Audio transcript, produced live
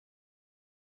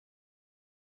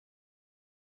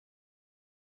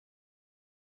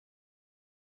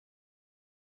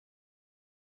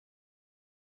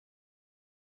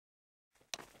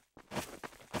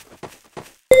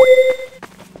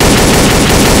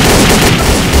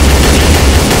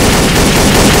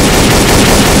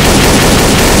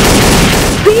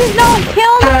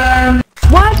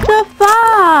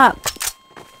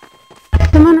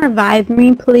revive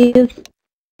me, please?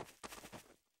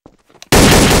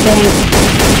 Thanks.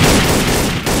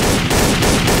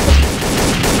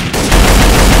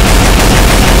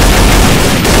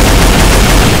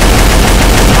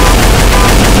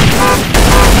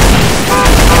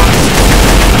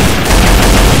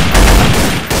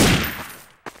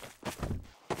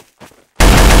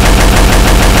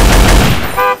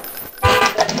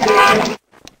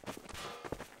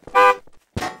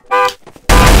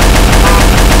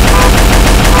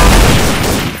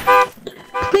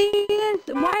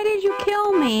 Why did you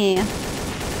kill me?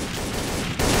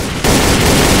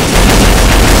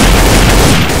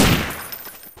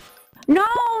 No,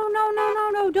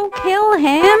 don't kill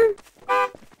him.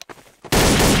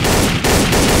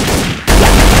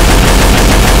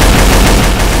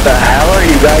 The hell are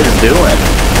you guys doing?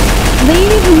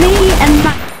 Leave me and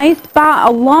my spot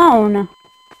alone.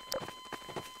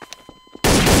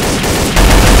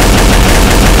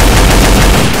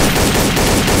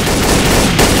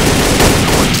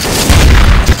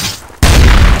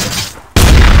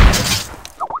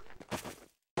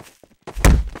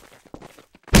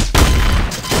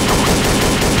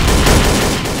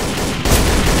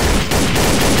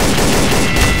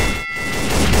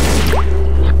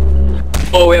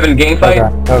 Oh, we having a gang fight?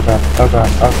 Okay.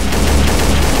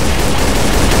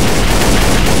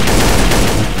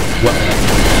 What?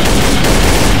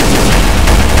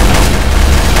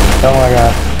 Oh my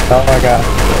god.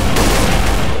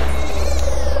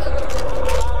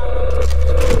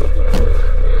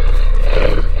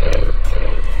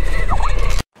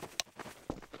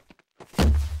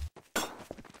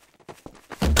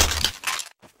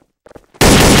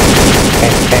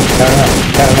 Hey,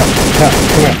 no,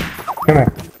 come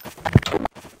here.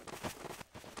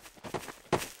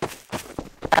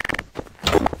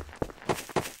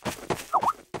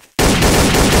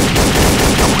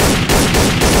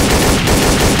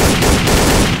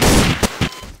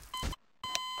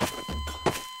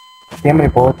 See how many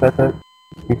bullets that's it?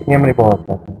 You see how many bullets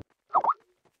that's it?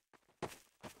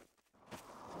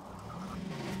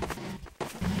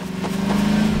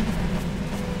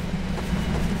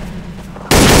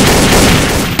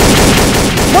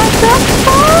 What the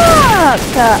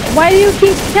fuck? Why do you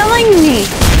keep killing me?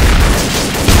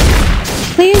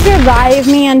 Please revive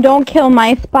me and don't kill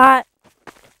my spot.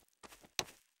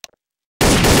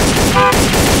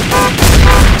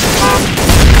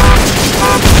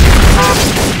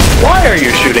 Why are you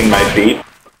shooting my feet?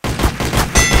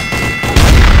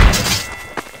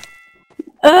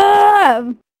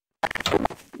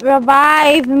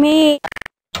 Revive me.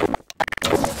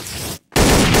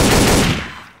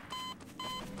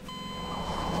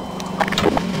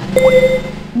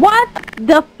 What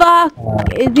the fuck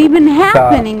is even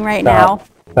happening right now?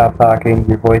 Stop talking,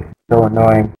 your voice is so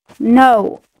annoying.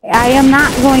 No, I am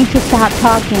not going to stop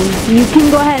talking. You can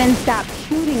go ahead and stop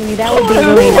shooting me, that would be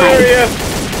really nice.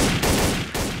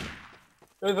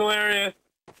 It was hilarious.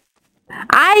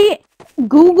 I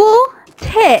Google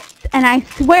tits, and I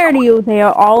swear to you, they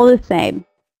are all the same.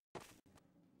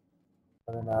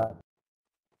 They're not.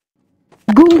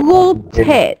 Google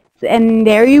tits, and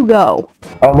there you go.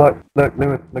 Oh look,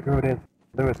 Lewis, look who it is.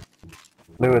 Lewis,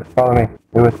 follow me.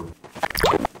 Lewis.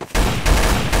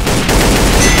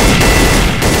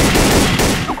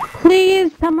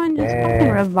 Please, someone just fucking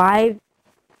revive.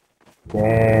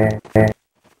 Yeah.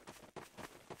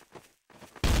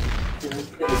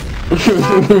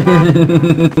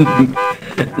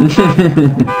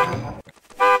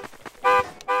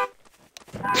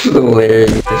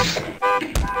 Hilarious.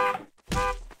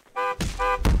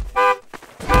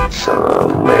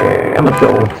 Somewhere. I'm gonna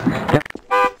go.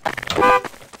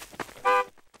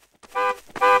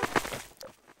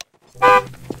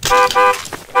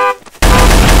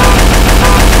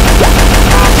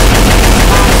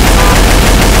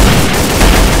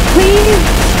 Please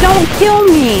don't kill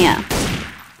me.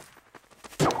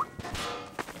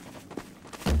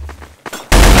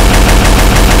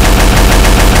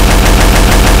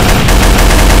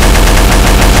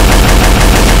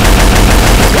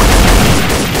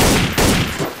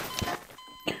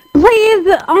 Please,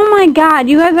 oh my god,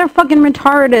 you guys are fucking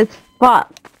retarded as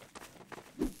fuck.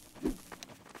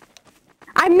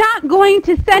 I'm not going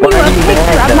to send you a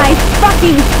picture of my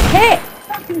fucking tits.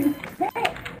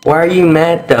 Why are you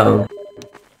mad though?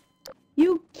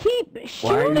 You keep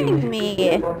shooting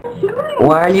me.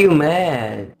 Why are you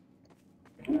mad?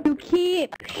 You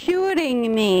keep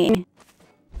shooting me.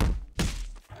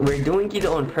 We're doing it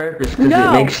on purpose because No,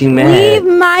 it makes you mad. leave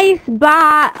my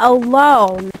spot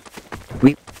alone.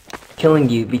 We killing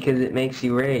you because it makes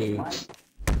you rage.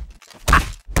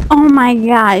 Oh my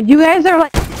god, you guys are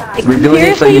like We're doing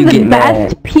it so Seriously, you the get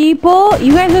best mad. people.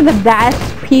 You guys are the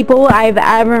best people I've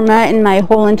ever met in my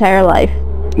whole entire life.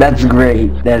 That's great.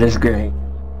 That is great.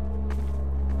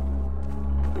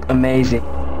 Amazing.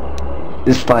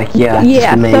 Just like, yeah, just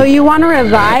Yeah, amazing. so you want to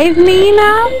revive me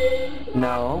now?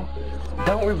 No.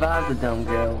 Don't revive the dumb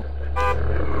girl.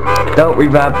 Don't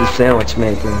revive the sandwich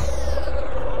maker.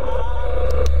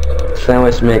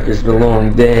 Sandwich makers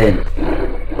belong dead.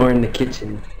 Or in the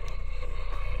kitchen.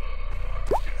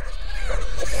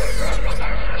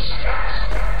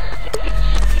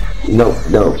 Nope,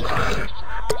 nope.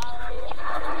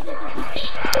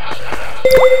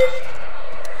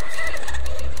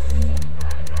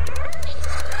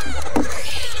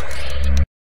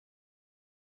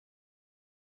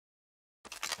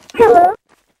 Hello?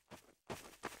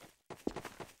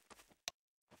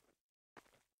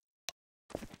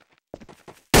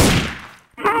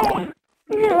 Hi. Is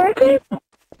it working? Is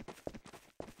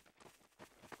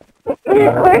it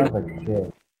That working? sounds like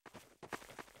shit.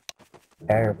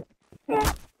 Terrible.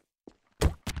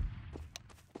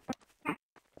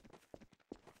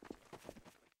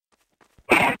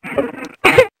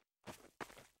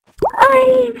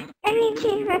 I need to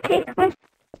change my Facebook.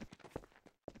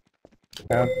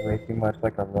 Sounds way too much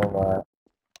like a robot.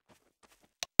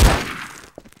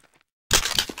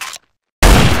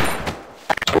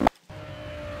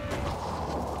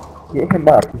 Get him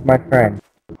up, he's my friend.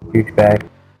 Douchebag.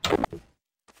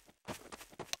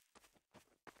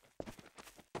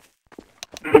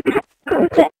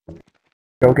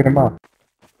 Go get him up.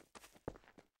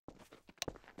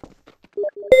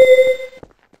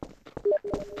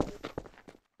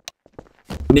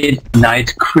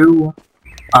 Midnight crew.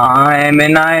 I'm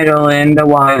an idol and a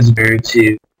wise bird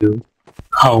too.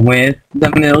 Home with the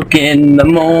milk in the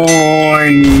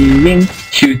morning.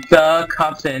 Shoot the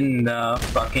cops in the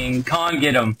fucking con.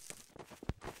 Get 'em.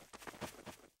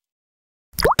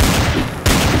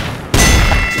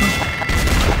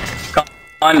 Con,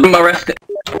 I'm arrested.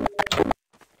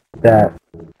 That.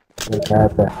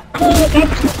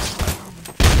 That.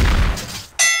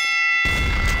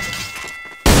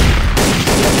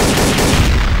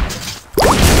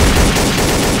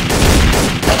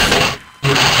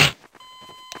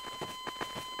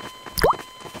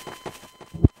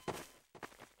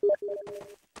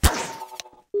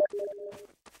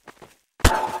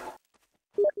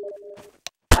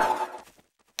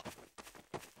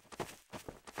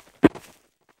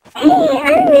 Hey,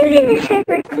 I'm using the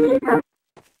separate keyboard.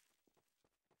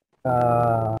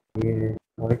 Yeah.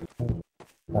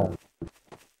 Oh.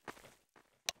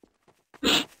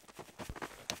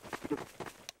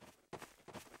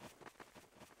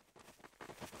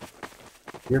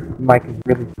 Your mic is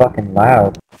really fucking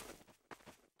loud.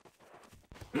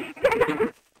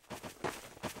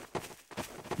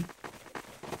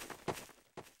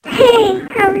 Hey,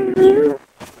 how are you?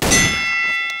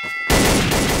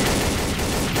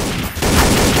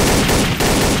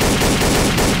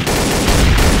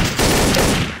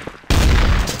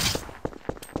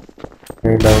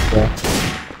 Very low, bro.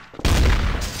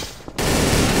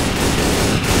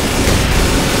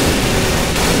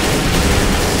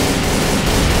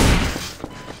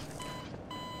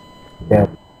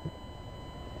 Dead.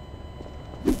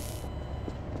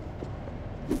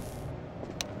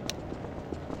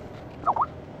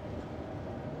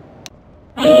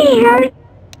 Hey, how are you?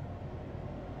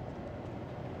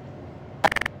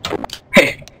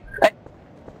 Hey.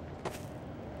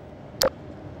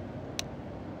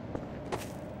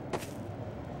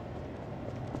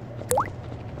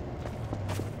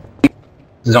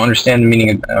 Don't understand the meaning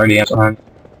of already answered.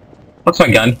 What's my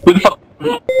gun? Who the fuck?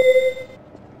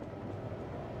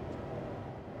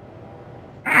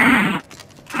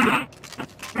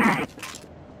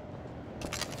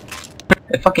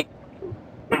 It fucking.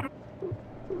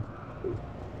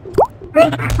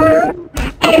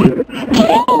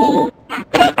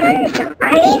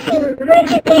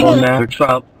 Will never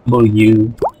trouble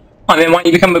you. Oh man, why don't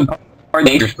you become a part of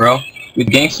dangerous, bro? With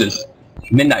gangsters.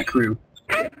 Midnight crew.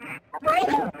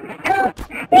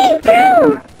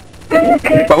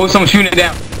 Bro, who's someone shooting it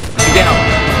down? Get down.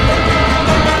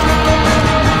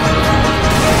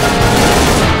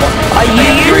 Are you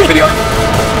Ready for the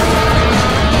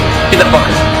Get the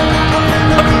fucker.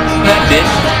 That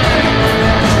bitch.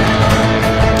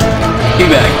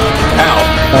 Teabag. Ow.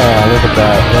 Oh, look at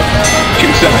that.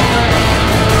 Shoot 7.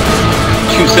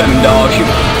 Shoot 7, dog.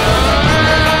 Shoot.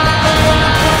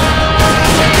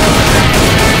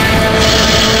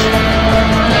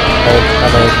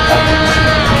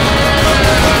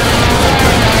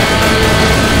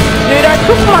 Dude, I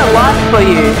took my life for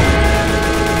you.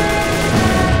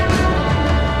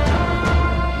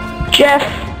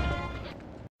 Jeff.